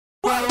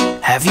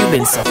Have you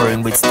been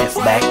suffering with stiff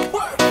back?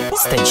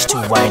 Stage 2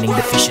 whining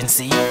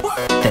deficiency?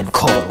 Then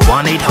call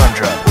 1-800.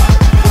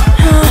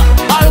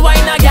 All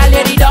wine a gal,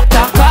 the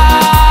doctor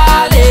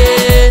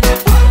calling.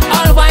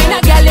 All wine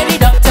a gal, the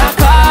doctor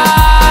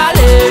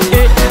calling.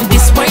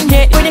 This wine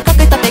here, when you cock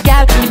it up the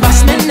gal, the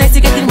bashment nice,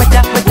 you getting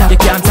wetter, wetter.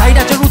 You can't tie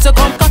that your roots, so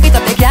come cock it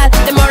up the gal.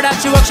 The more that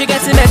she work, she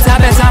gets better,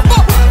 better.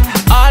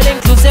 All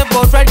inclusive,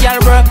 both red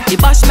gal work. The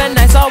bashment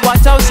nice, oh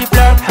watch how she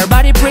flirt. Her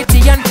body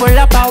pretty and full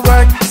of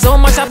power. So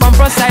much of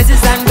bumper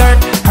sizes and girth.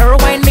 Her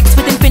wine mixed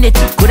with infinity.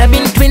 Could have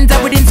been twins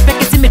that would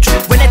inspect symmetry.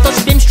 When I touch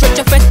them stretch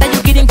your fest,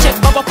 you get him check.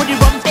 Baba put the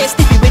rum taste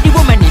stiffy where the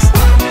woman is.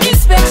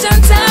 Inspection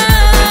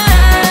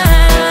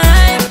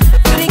time.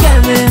 For the girl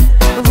them,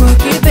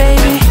 work it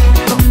baby.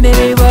 Come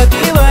baby, work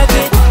it, work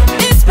it.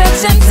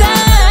 Inspection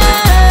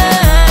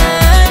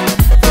time.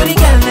 For the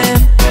girl them,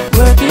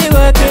 work it,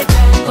 work it.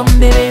 Come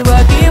baby,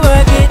 work it,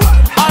 work it.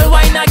 All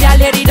wine a gal,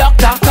 the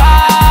doctor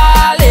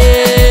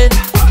calling.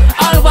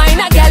 All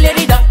wine a gal,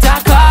 the doctor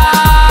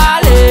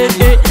calling.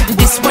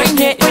 This wine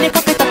here, when you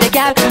cock it up the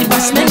gal, the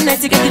bashment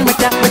nice, you getting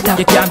wetter, wetter.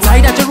 You can't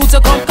tie that your roots, so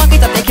come cock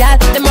it up the gal.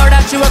 The more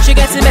that she work, she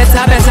gets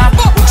better, better.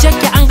 Check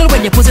your angle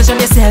when you position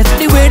yourself.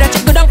 The way that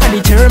you go down can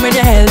determine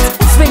your health.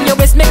 Swing your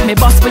waist, make me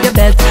bust with your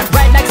belt.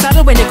 Ride like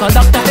saddle when you call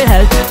doctor for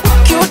help.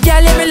 Cute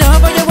gal, let me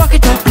love how you walk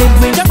it up. Blink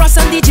with your brass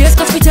and DJs,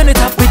 cause we turn it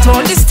up. We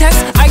turn this test,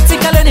 I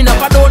think I'm learning up.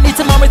 I don't need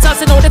to mom it,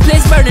 so know the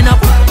place burning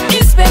up.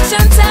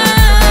 Inspection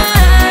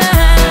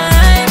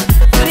time.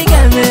 For the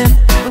gal them,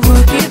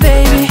 work it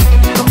baby.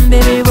 Come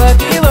baby, work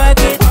it,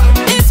 work it.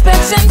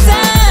 Inspection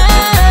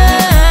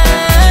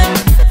time.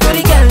 For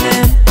the gal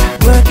them,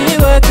 work it,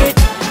 work it.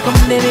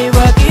 Come baby,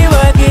 work it,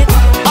 work it.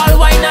 All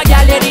wine a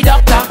gal, the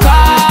doctor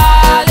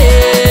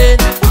calling.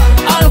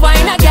 All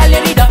wine a gal,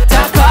 the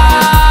doctor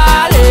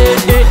calling.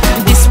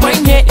 This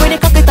wine here, when you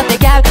cock it up the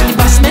gal, the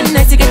bashment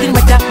nice, you getting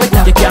wetter,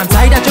 wetter. You can't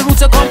tie that your roots,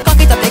 so come cock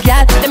it up the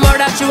gal. The more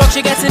that she work,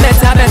 she gets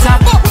better, better.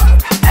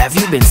 Have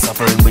you been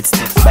suffering with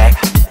stiff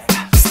back?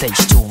 Stage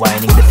 2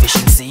 whining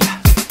deficiency?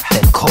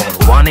 Then call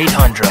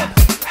 1-800.